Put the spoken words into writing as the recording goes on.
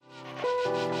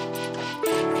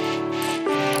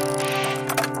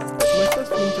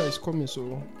coming,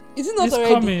 so Is it not It's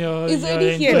already? coming. It's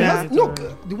already here. Yeah. look,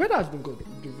 the weather has been good.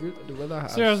 The weather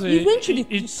has. Seriously, You went through the it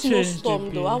changed a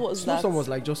snowstorm though. How bit. was that? Snowstorm was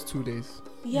like just 2 days.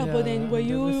 Yeah, but then were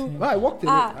you? everything. Well, I walked in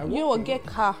it. I You walked will get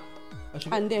car. I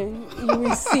should- And then you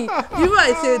will see. You know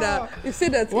I say that. You say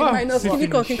that Wow. in minus See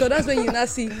kinko. finish. That's when you now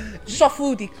see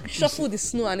shuffle the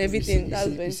snow and everything. That's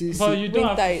when. But you don't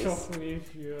have to winter is- shuffle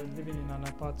if you're living in an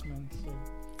apartment. So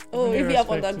Oh, even if you have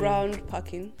irrespective- underground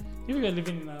parking, If you're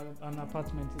living in an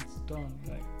apartment, it's done.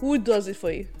 Like who does it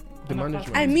for you? The an management.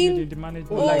 apartment I mean- building, the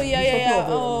management. Oh like yeah, the yeah, yeah.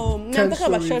 shuffle of, No, I'm talking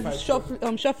about 10-story,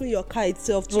 5-story. shuffling your car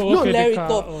itself to Oh, okay, layer the it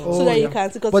car. up Oh, so that you yeah.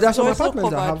 can see. But there are some it's also apartments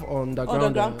that covered. have underground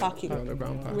Underground parking.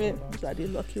 Underground Yeah. parking. Where these are the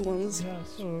lucky ones. Yeah,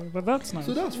 so but that's nice.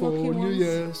 So that's for Lucky New ones.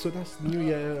 Year. So that's New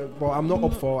Year. But I'm not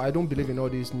up for. I don't believe in all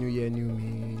this New Year, new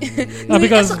me. New Year. No,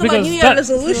 because Let's talk about New Year that-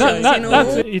 resolutions, that- you know.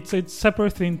 that's it's a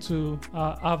separate thing to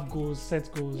have goals,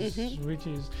 set goals, Mhm. which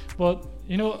is. But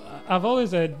you know, I've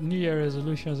always had New Year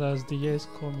resolutions as the year's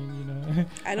coming. You know,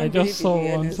 I I don't just believe saw in New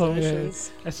Year one somewhere.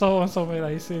 resolutions. I saw one somewhere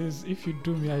that says, "If you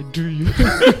do me, I do you."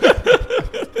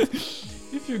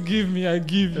 If you give me, I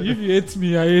give you. If you hate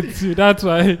me, I hate you. That's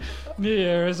why New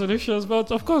Year resolutions.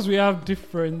 But of course, we have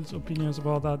different opinions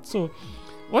about that. So,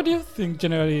 what do you think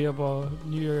generally about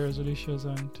New Year resolutions?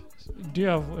 And do you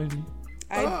have any?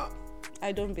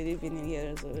 I don't believe in New Year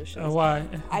resolutions. Why?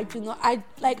 I do not. I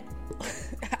like.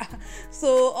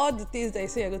 So all the things that I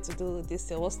say you're going to do this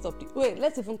year, what stopped you? Wait,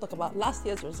 let's even talk about last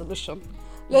year's resolution.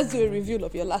 Let's do a review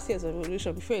of your last year's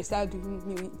resolution before you start doing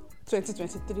new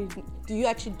 2023. Do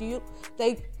you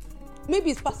like?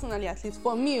 Maybe it's personally, at least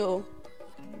for me.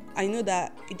 I know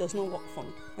that it does not work for me,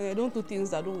 and I don't do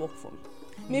things that don't work for me.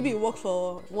 Maybe it works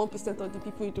for 1% of the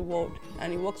people in the world,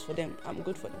 and it works for them. I'm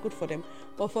good for them.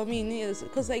 But for me, New Year's,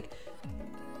 because like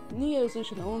New Year's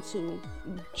resolution, I want to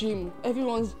gym.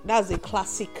 That's a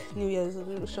classic New Year's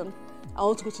resolution. I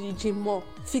want to go to the gym more,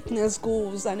 fitness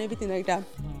goals and everything like that.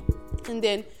 And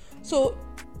then, so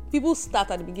people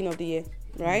start at the beginning of the year,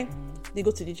 right? They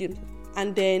go to the gym,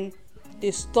 and then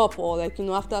they stop, or like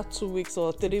after 2 weeks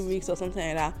or 3 weeks or something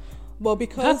like that. But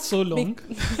because That's so long.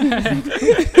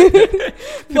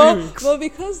 But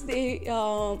because they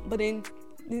but then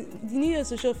the New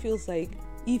Year's resolution feels like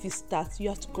if you start, you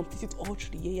have to complete it all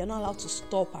through the year. You're not allowed to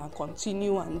stop and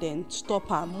continue and then stop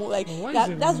and more. Like Why is that,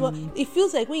 it that's what really- it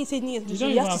feels like when you say New Year's resolution.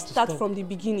 don't You even have to have to start stop. from the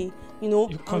beginning, You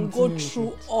and go continue through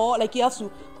with it. all. Like you have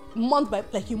to month by,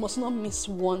 like you must not miss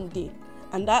one day.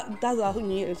 And that's our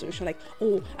New Year's resolution. Like,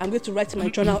 oh, I'm going to write in my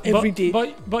journal every day.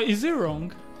 But is it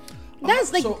wrong?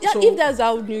 That's like So- if that's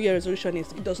how New Year resolution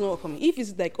is, it does not work for me. If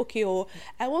it's like okay,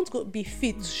 I want to go be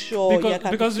fit, sure, yeah, I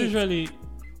can Because be fit. usually,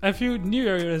 I feel New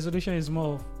Year resolution is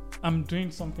more of, I'm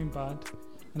doing something bad,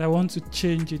 and I want to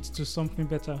change it to something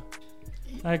better.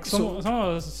 Like someone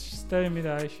was telling me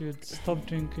that I should stop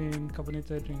drinking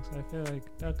carbonated drinks. I feel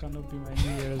like that cannot be my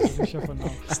New Year resolution for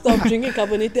now. Stop drinking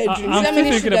carbonated drinks. I'm How still many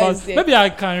thinking sugar about is there? maybe I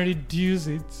can reduce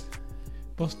it,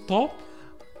 but stop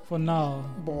for now.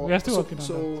 But We are still working on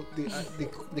that.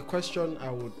 So the question I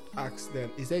would ask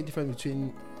then is there a difference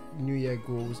between New Year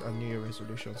goals and New Year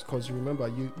resolutions? Because remember,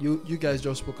 you guys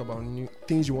just spoke about new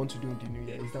things you want to do in the New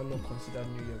Year. Is that not considered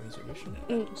New Year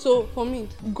resolution? So for me,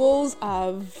 goals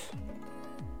have.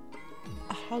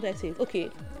 How do I say it? Okay,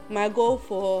 my goal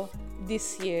for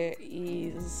this year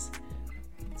is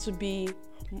to be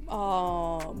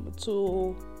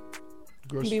to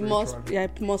Grow be more spiritually.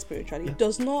 more spiritual. Yeah.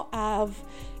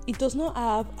 It does not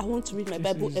have I want to read my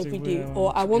This Bible is the every way day, I want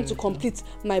or I to want get to it, complete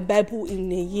my Bible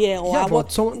in a year, or Yeah, I but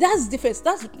want someone- that's different.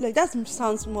 That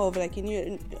sounds more of like a new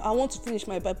year. I want to finish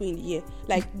my Bible in a year.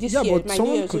 Like this Yeah, year, but my New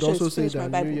someone Year could resolution also is to say finish my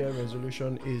that Bible. New Year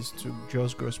resolution is to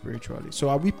just grow spiritually. So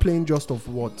are we playing just of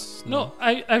what? No,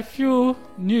 I feel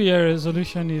New Year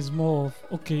resolution is more of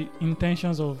okay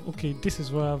intentions of okay, this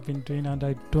is what I've been doing and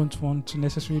I don't want to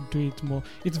necessarily do it more.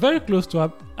 It's very close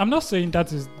to I'm not saying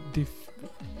that is the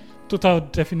total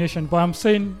definition, but I'm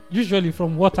saying usually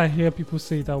from what I hear people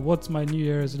say that what's my New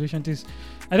Year resolution is,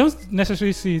 I don't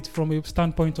necessarily see it from a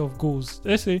standpoint of goals.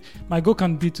 Let's say my goal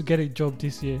can be to get a job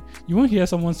this year. You won't hear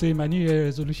someone say my New Year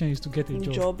resolution is to get a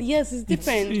job. Yes, it's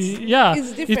different.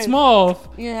 It's different. more of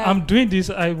Yeah. I'm doing this,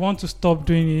 I want to stop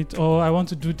doing it, or I want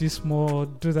to do this more, or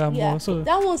do that Yeah, more. So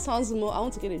that one sounds more. I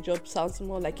want to get a job sounds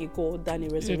more like a goal than a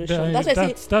resolution.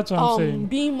 that's what I'm saying.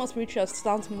 Being more spiritual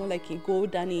sounds more like a goal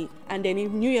than a, and then a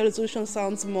New Year resolution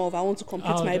sounds more of I want to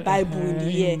complete my Bible in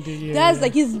the year. That's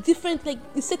like it's different. Like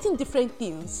it's setting different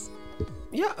things.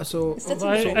 Yeah, so It's setting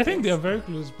I different think things. they are very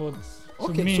close, but to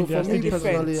okay, me, so they are for me still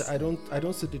different. personally, I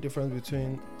don't see the difference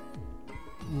between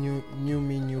new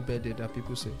me, new birthday that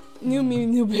people say? New me,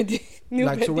 new birthday. New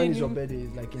Like, so birthday, when is your new- birthday?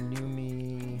 It's like a new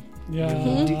me. Yeah,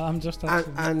 Mhm. I'm just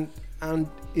asking. And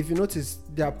if you notice,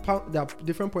 there are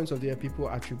different points of the year people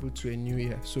attribute to a new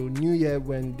year. So new year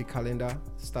when the calendar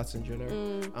starts in January,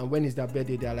 and when is their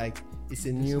birthday, they're like, it's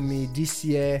a new me this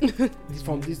year. It's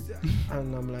from this,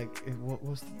 and I'm like,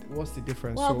 what's the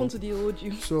difference? What happened to the old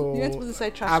you? So You went to put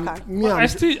inside trash can. I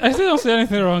still don't see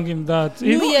anything wrong in that.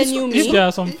 New year, if, new if me. there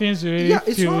are some things you really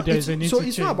it's feel not, there is a need so to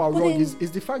it's change, not about But wrong. then-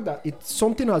 It's the fact that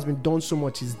something has been done so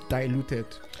much is diluted.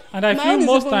 and I My feel own is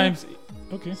most even- times.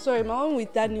 Okay. Sorry, my own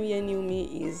with that new year, new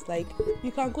me is like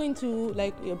you can go into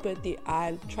like your birthday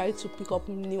and try to pick up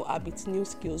new habits, new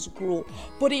skills, grow.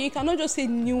 But then you cannot just say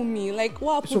new me. Like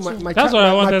what So happened to That's what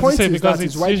I wanted to point say, is because that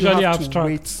it's why do you usually have abstract.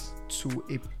 to wait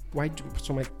to a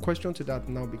so my question to that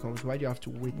now becomes, why do you have to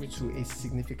wait to a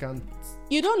significant?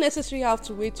 you don't necessarily have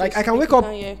to wait. Like, I can wake up-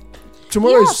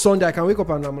 Tomorrow Yeah. is Sunday. I can wake up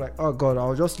and I'm like, oh God, I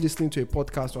was just listening to a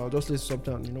podcast or I'll just listen to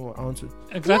something. And, you know what, I want to.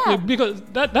 Exactly, Yeah. because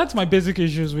that's my basic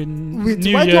issues with New Why do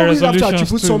Year you always have to resolutions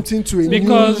attribute too. something to a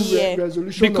Because- new Yeah.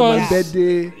 resolution on because- my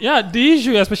birthday? Yeah, the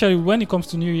issue, especially when it comes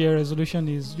to New Year resolution,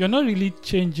 is you're not really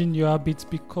changing your habits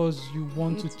because you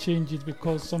want to change it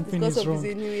because something because is of wrong.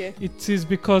 it's a new year. It is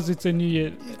because it's a new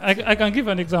year. I can give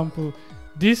an example.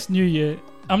 This new year,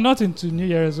 I'm not into New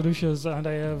Year resolutions, and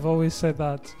I have always said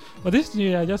that. But this new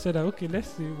year, I just said that, okay, let's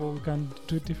see what we can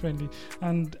do differently.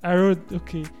 And I wrote,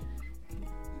 okay,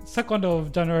 2nd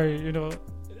of January,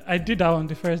 I did that on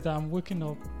the first day. I'm waking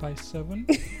up by 7.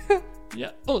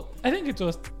 Yeah. Oh, I think it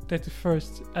was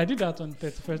 31st. I did that on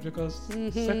 31st because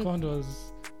second was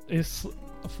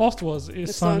first was a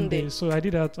Sunday, Sunday. so I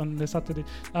did that on the Saturday.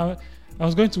 I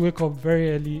was going to wake up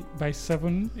very early by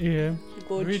 7 a.m.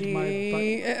 Go Read my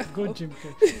gym. Go gym.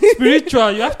 Okay.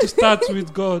 Spiritual, you have to start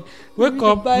with God. Wake Read the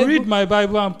up, Bible. read my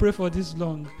Bible, and pray for this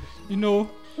long.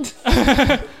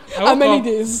 How many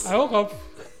days? I woke up.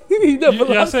 You never You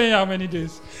are last- saying how many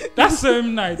days? That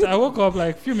same night, I woke up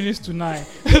like few minutes to 9.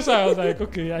 So I was like,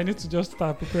 okay, I need to just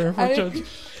start preparing for I- church.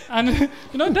 And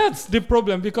that's the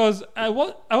problem, because I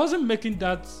wasn't making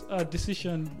that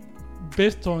decision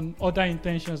based on other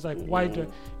intentions. Like why do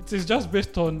it is just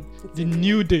based on the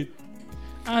new day.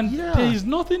 And Yeah. there is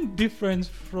nothing different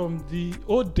from the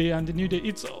old day and the new day.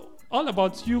 It's all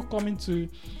about you coming to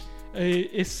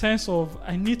a sense of,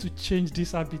 I need to change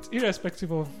this habit,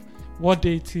 irrespective of what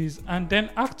day it is, and then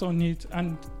act on it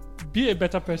and be a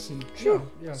better person. True.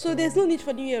 Yeah, So there's no need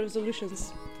for New Year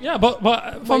resolutions. Yeah, but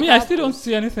for But me, it I still don't happens.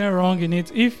 see anything wrong in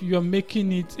it if you're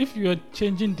making it, if you're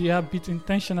changing the habit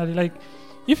intentionally. Like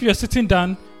if you're sitting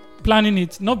down, planning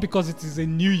it, not because it is a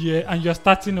new year and you're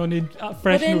starting on a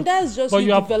fresh But then note. that's just But you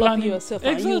you are developing planning- yourself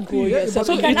and you Exactly. grow Yeah, yourself.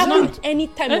 but It can it's happen not- any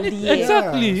time of the year.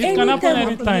 Exactly, Yeah. it can happen Any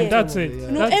time of the anytime. year. That's it. Yeah.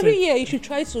 No, That's every it. year you should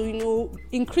try to,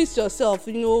 increase yourself,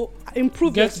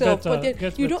 improve Get yourself. better, But then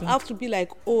get you don't better. have to be like,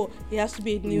 oh, it has to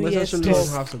be a New Year necessarily stuff.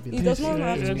 doesn't have to be. It does not Yeah,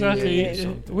 have to be exactly. New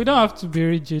Year. We don't have to be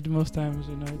rigid most times.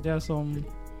 There are some.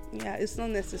 Yeah, it's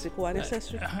not necessary.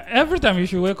 Unnecessary. Every time you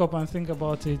should wake up and think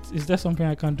about it. Is there something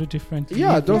I can do differently?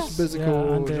 Yeah, If just it's- basic,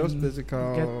 and just then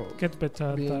basic. Get better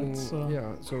at Being, that. So.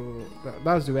 yeah, so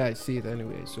that's the way I see it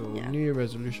anyway. So Yeah. New Year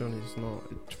resolution is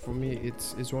not for me.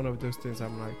 It's one of those things.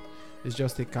 I'm like, it's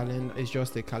just a calendar. It's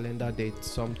just a calendar date.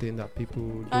 Something that people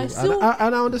do, I and still- I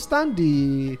understand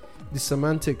the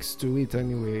semantics to it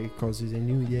anyway, because it's a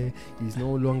new year. It's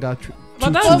no longer.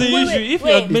 But that's Oh, the wait, issue. wait, If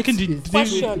wait. you're making It's-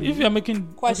 Question. if you're making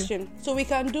Question. So we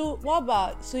can do, what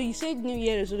about, so you said New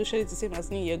Year resolution is the same as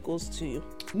New Year goals to you?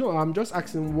 No, I'm just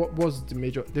asking what was the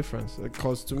major difference?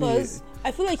 Because to me, Because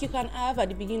I feel like you can have at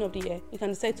the beginning of the year, you can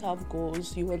decide to have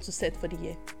goals you want to set for the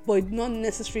year, but not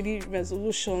necessarily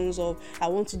resolutions of I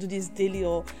want to do this daily,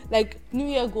 or like New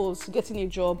Year goals. Getting a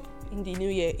job in the new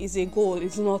year is a goal.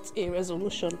 It's not a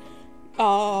resolution.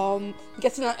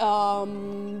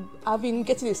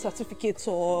 Getting a certificate,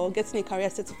 or getting a career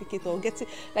certificate, or getting,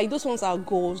 like, those ones are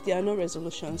goals. They are not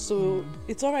resolutions. So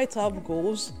it's all right to have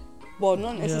goals, but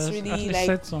not Yes, necessarily at least like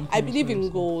set something I believe in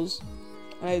first. goals,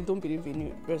 and I don't believe in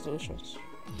new resolutions.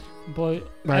 But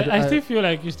But I I- still feel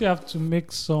like you still have to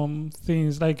make some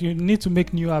things. Like you need to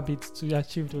make new habits to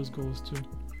achieve those goals too.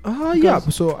 yeah.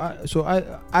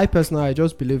 Because- I personally, I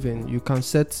just believe in you can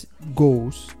set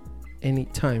goals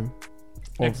anytime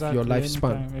of your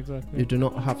lifespan. anytime, exactly. You do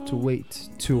not have to wait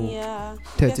till Yeah.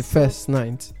 31st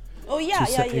night Oh yeah,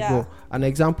 to yeah, set a yeah. goal. An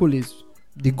example is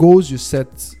the goals you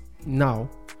set now.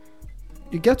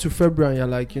 You get to February and you're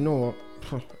like, you know what?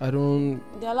 I don't.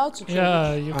 They're allowed to change.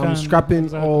 Yeah, you I'm can. scrapping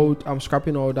exactly. I'm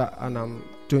scrapping all that, and I'm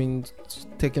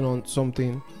taking on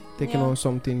something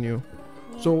new.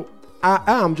 Yeah. So I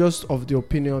am just of the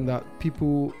opinion that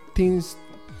things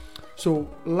So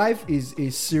life is a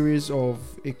series of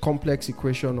a complex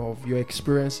equation of your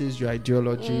experiences, your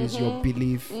ideologies, your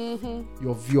belief,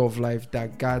 your view of life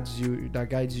that guides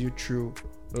you through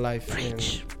life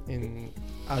in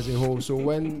as a whole. So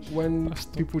when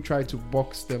people try to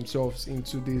box themselves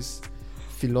into this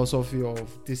philosophy of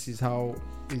this is how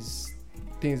is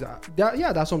things are,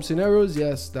 there are some scenarios,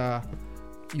 yes, that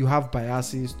you have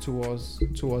biases towards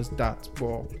that,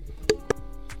 but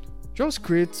just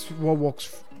create what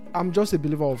works. I'm just a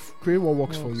believer of create what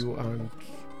works for you and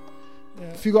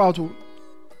figure out.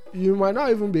 You might not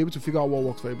even be able to figure out what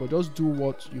works for you, but just do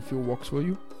what you feel works for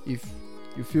you. If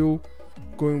you feel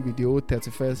going with the old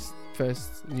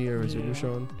 31st New Year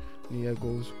resolution, New Year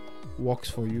goals works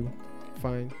for you,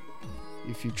 fine.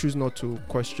 If you choose not to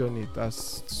question it,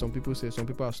 as some people say, some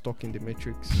people are stuck in the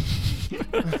matrix.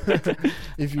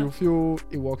 If you feel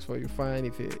it works for you, fine.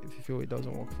 If you feel it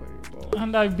doesn't work for you, but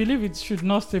and I believe it should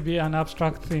not still be an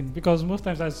abstract thing, because most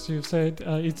times, as you said,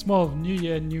 it's more of new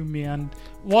year, new me, and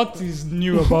what is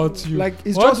new about you? like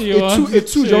it's What just do you want a to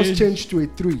two just change? changed to a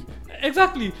 3.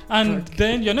 Exactly, and Like-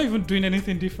 then you're not even doing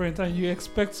anything different, and you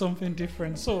expect something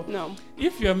different. So No.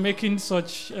 if you're making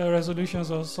such resolutions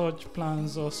or such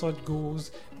plans or such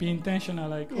goals, be intentional.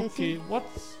 Like, okay, what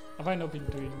have I not been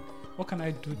doing? What can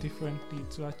I do differently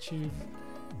to achieve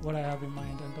what I have in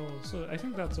mind and all? So I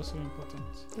think that's also important.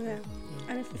 Yeah.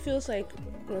 And if it feels like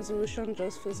resolution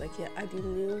just feels like you're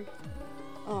adding new,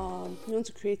 you want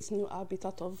to create new habit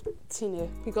out of thin air,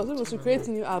 because even to create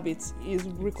new habits, it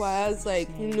requires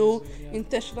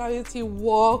intentionality,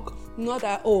 work. Not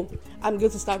that I'm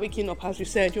going to start waking up, as you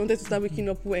said. You wanted to start waking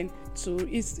up when? It's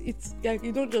like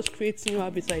you don't just create new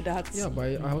habits like that. Yeah,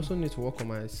 but I also need to work on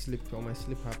my sleep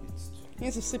habits. You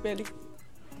need to sleep early.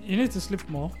 You need to sleep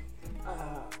more.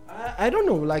 I don't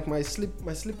know. Like my sleep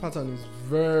pattern is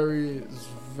very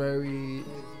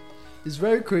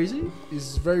crazy.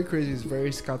 It's very crazy. It's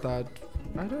very scattered.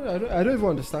 I don't even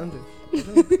understand it.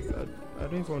 I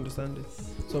don't even understand it.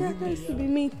 Some That people, used to be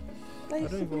me. I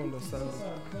don't even understand it.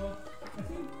 I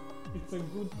think it's a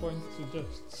good point to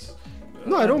just.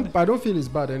 No, I don't feel it's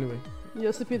bad anyway.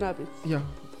 Your sleeping habits. Yeah,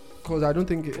 because I don't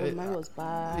think Mine was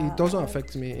bad. it doesn't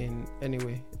affect me in any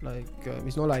way. Like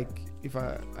it's not like if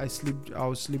I sleep,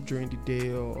 I'll sleep during the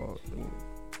day, or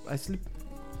I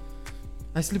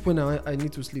sleep when I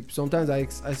need to sleep. Sometimes I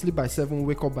sleep by 7,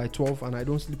 wake up by 12, and I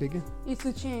don't sleep again. It's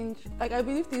a change. Like I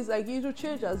believe this, like you should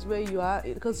change as where you are.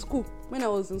 Because school, when I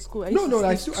was in school, I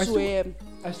used to sleep 2 a.m.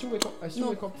 I still wake up.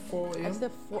 Wake up 4 a.m.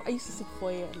 I used to sleep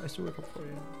 4 a.m. I still wake up 4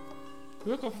 a.m.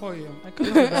 You wake up 4 a.m. I can't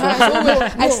do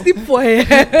that. I sleep 4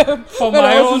 a.m. For when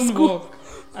my I was in own school. work,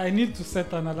 I need to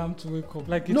set an alarm to wake up.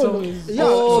 Like it's No, always. yeah.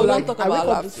 Oh, so don't like talk I about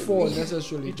wake up alarms. 4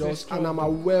 necessarily, It's a just and I'm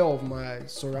struggle. aware of my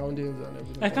surroundings and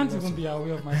everything. I can't even be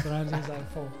aware of my surroundings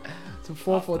at 4. to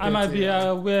 4:30. I might be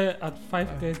aware at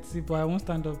 5:30, but I won't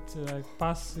stand up till like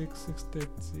past 6:30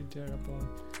 thereabout.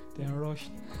 Then rush.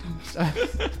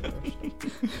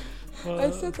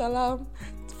 I set alarm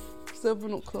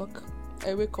 7 o'clock.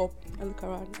 I wake up, I look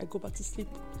around, I go back to sleep.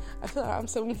 I set alarm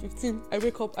 7:15. I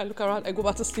wake up, I look around, I go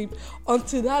back to sleep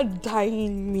until that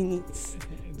dying minute.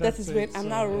 That is when I'm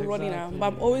now running around.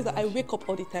 But I wake up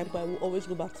all the time, but I will always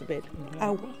go back to bed.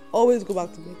 I will always go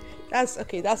back to bed. That's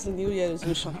the New Year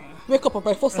resolution. Wake up at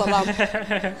my first alarm.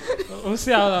 We'll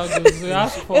see how that goes. We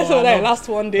ask for That's what I last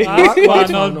one day. We'll ask for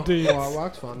We'll an update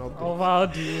ask for an update. of how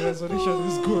the resolution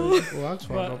is going. We'll ask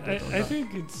for an But update on I that.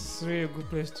 think it's really a good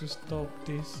place to stop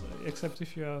this, except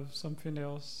if you have something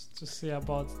else to say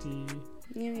about the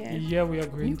New Year. year we are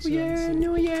going to.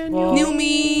 New Year, Well, New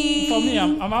me. For me,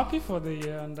 I'm happy for the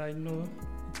year, and I know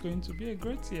it's going to be a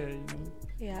great year. You know,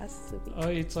 Yes. oh,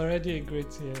 it's already a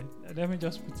great year. Let me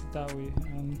just put it that way,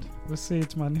 and we'll see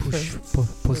it manifest.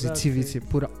 positivity,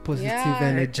 put up positive Yeah.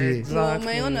 energy. So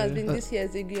my own has been Exactly. this year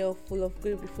is a year full of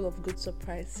good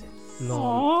surprises.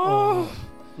 Law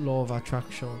of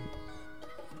attraction.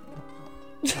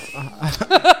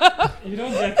 You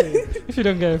don't get it. If you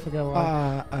don't get it, forget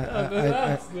about it.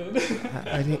 That's good.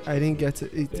 I didn't get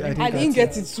it. I didn't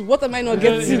get it too. What am I not You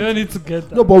getting? don't need to get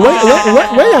that. No, but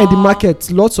when you're in the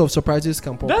market, lots of surprises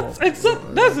can pop That's up.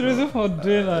 exact. That's the reason for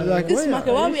doing that. Like, This when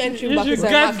market, why are we entering You back should inside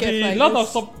get market the like lot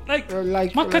this?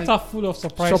 of markets are full of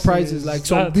surprises, like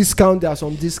some That- discount. There are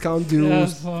some discount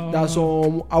deals. yeah, There are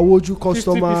some Awoju 50%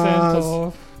 customers.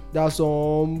 off. There are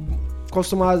some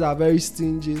customers that are very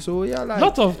stingy. So yeah, like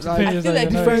Lot of like, things I feel that like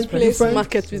you're not different expecting. place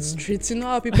market with streets. You know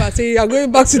how people are saying you're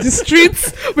going back to the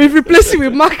streets, we've replaced it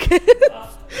with market.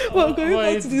 We're going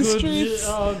back it's to the good,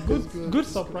 streets. good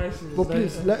surprises. But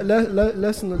please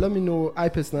let's know. Let me know. I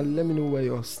personally let me know where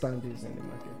your stand is in the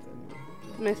market.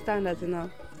 Anyway. My standards now.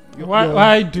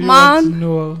 Why do you Man. want to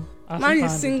know? Man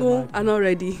is single and not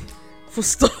ready. Full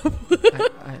stop.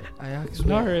 I asked.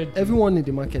 Not ready. Everyone in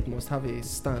the market must have a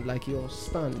stand, like your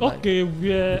stand. like- Okay,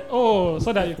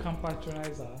 so that you can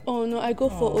patronize her. Oh no, I go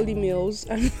for only meals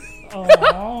and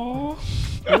Oh,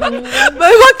 my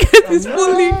market is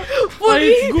fully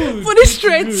it's good. fully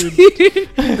straight.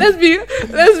 let's be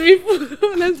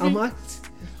I'm act-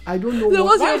 I don't know. So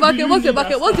what's Why your do market? you What's your need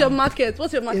market? a What's your stand? market?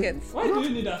 What's your market? why do you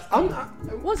need a I'm,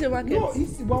 stand? What's your market? no,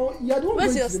 it's well, yeah, don't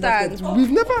Where's go your into the market. stand?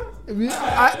 We've never.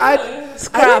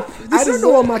 Scrap. I This don't is know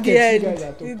what the market you end. guys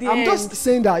are talking. The I'm just end.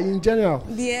 saying that in general.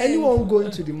 The end. Anyone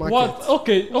going to the market. What?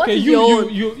 Okay, What is you, your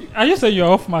you, own? you. Are you saying you're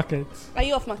off market? Are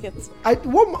you off market?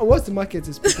 What's the market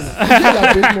is speaking of? You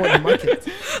elaborate more on the market.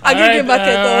 Agriculture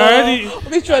market. already,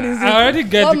 Which one is it? I already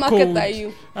get What the market code. are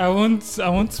you? I won't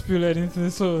spill anything.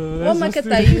 So What let's market just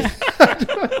are do- you?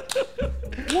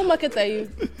 What market are you?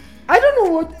 I don't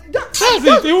know what. That's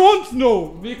it. You won't know.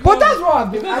 Because, But that's what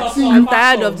I've been because of asking some you. I'm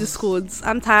tired of factors. these codes.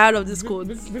 I'm tired of these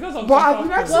codes. Because of But some I've been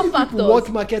factors. asking What people factors? what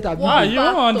market have you Ah, been. you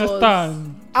don't factors?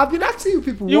 understand. I've been asking you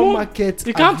people You what won't- market.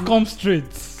 You have can't you- come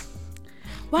straight.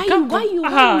 Why can't you? Why come- you? Ah,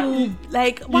 Why you?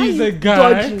 Like why he's you a guy.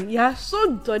 dodging? Yeah,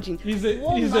 so dodging. He's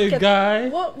What a market- guy.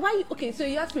 What? Why? Okay, so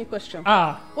you asked me a question.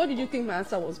 Ah, What did you think my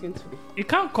answer was going to be? it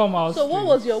can't come out. So what straight.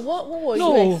 was your what was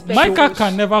your No, expectation? my car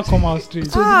can never come out straight.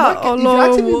 So the Ah, market, if you're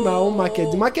asking me Olo. my own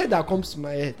market, the market that comes to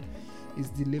my head is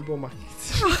the labor market.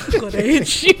 God, I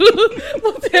hate you.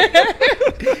 What the heck?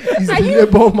 It's the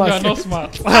labor You are market. not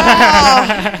smart. It's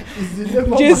the labor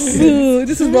market. Jesus,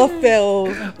 this is not fair.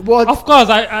 Oh. But Of course,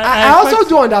 I also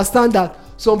do understand that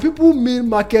some people mean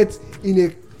market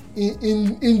in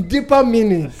deeper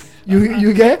meaning.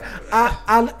 You get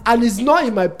and it's not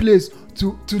in my place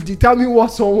to determine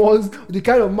what the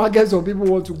kind of market some people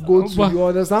want to go to. But- You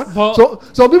understand? but- So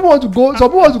some people want to go. Some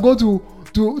people want to go to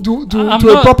I'm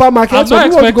a not- proper market. I'm Some not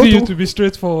people want to go expecting you to. to be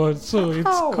straightforward, so it's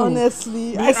cool.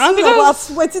 Honestly, Be- I and feel like I because- was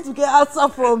sweating to get answer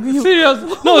from you.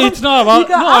 Serious? No, it's not about. You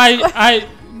can No, ask I.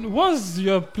 Once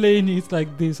you're playing it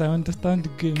like this, I understand the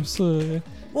game. So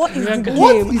What is the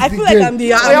What game? is I the feel like game? I'm the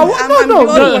Yeah, I'm what- I'm no, the no,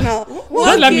 odd no. one now. Don't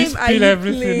What let me game are spill you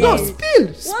everything playing? now. No, spill.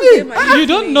 game Spill. are you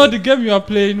don't know the game you are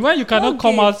playing. When you cannot What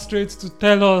come game? out straight to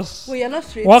tell us Well, you're not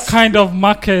straight. what kind of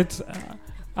market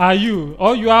are you,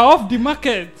 or you are off the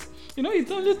market. You know,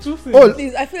 it's only two things. Oh,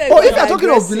 Please, I feel like Oh, we're if you're talking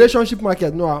of digressing. relationship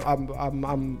market, no,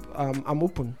 I'm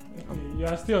open. Okay, you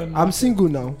are still on. I'm single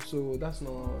now, so that's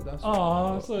not. That's Oh,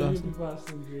 not, so that's you people are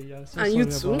single. Yeah, so And you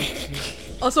sorry too. about you.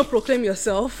 Also proclaim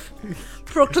yourself.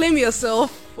 Proclaim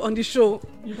yourself on the show.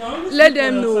 You can only Let speak for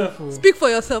them know. yourself, oh. Speak for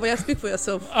yourself. Yeah, speak for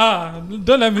yourself.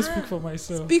 Don't let me speak for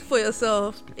myself. Speak for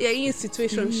yourself. Yeah, in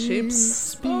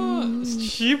situationships.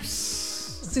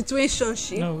 Ships.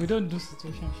 Situationship. No, we don't do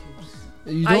situationships.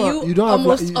 You Are don't. you, You don't have.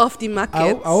 almost you- off the market?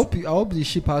 I hope the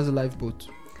ship has a lifeboat.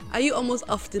 Are you almost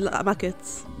off the market?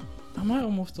 Am I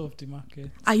almost off the market?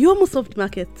 Are you almost off the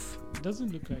market? It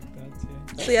doesn't look like that.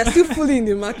 Yeah. So you're still fully in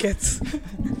the market.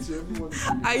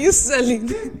 Are you selling?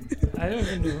 I don't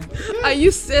even know. Are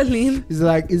you selling? It's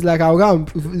like I'll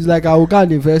go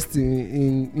and invest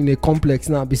in a complex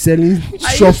now. Be selling Are you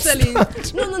shops. selling?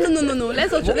 No.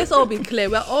 Let's all be clear.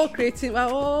 We're all creating. We're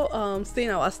all staying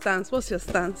our stance. What's your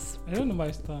stance? I don't know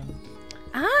my stand.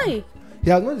 Aye. He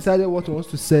has not decided what he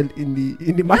wants to sell in the That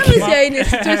means market. you're in a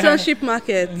situationship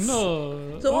market.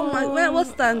 No. So what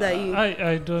stand are you?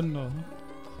 I don't know.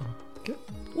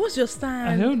 What's your I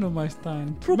stand? don't know my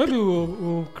stand. Maybe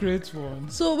we'll create one.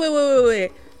 So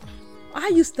wait.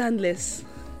 Are you standless?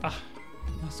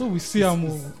 So we see a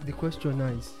move. The question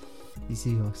now is it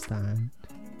your stand?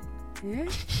 Yeah.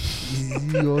 Is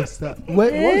it your stand?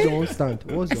 What's your own stand?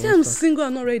 What's I your say own I'm stand? single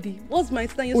and not ready. What's my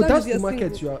stand? Your Oh, stand that's is the you're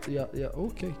market. single. Yeah.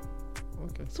 Okay.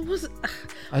 So what's? I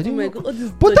Oh didn't my know. god! All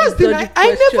these But that's the dodgy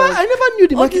I questions. never knew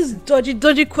the All market. these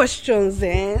dodgy questions,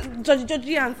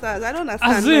 dodgy answers. I don't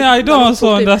understand. As in, I don't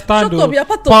also understand. Shut though. up! You're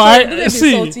part of But them. Don't let me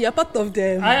see, insult you. You're part of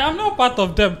them. I am not part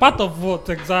of them. Part of what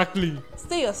exactly?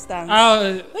 Stay your stance.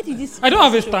 Where did this? I don't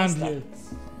have a show stand start? yet.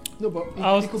 No, but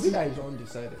I was- it could be that it's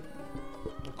undecided.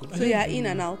 So you're in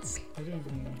and out. I don't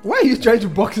even know. Why are you trying to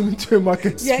box him into a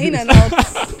market? You're in space? and out.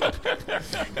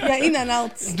 You're in and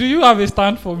out. Do you have a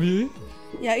stand for me?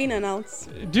 You're in and out.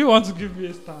 Do you want to give me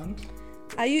a stand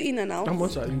Are you in and out? How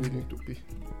much are you willing to pay?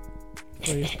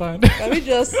 for a stand? Can we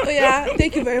just? Oh yeah.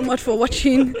 Thank you very much for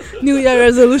watching New Year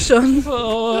resolution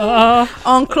So,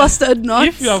 on Clustered Nuts.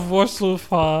 if you have watched so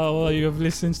far or you have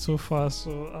listened so far,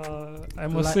 so I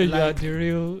must say you are the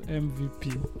real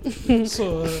MVP.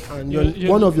 So And you-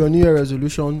 one of your New Year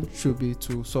resolution should be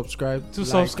to subscribe. to like,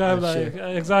 subscribe, and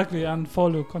share. exactly, and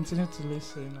follow, continue to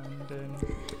listen, and then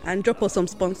and drop us some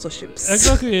sponsorships.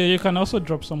 exactly you can also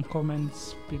drop some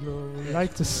comments, below. We'd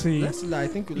like to see I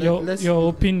think your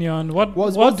opinion.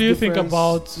 What do you think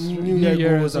about New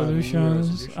Year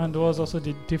resolutions, and what's also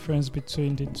the difference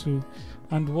between the two?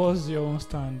 And what's your own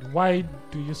stand? Why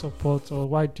do you support, or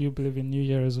why do you believe in New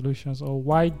Year resolutions, or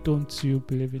why don't you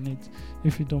believe in it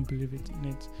if you don't believe in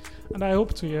it? And I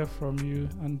hope to hear from you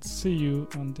and see you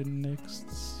on the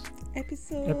next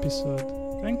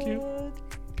episode. Thank you.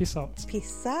 Peace out.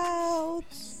 Peace out.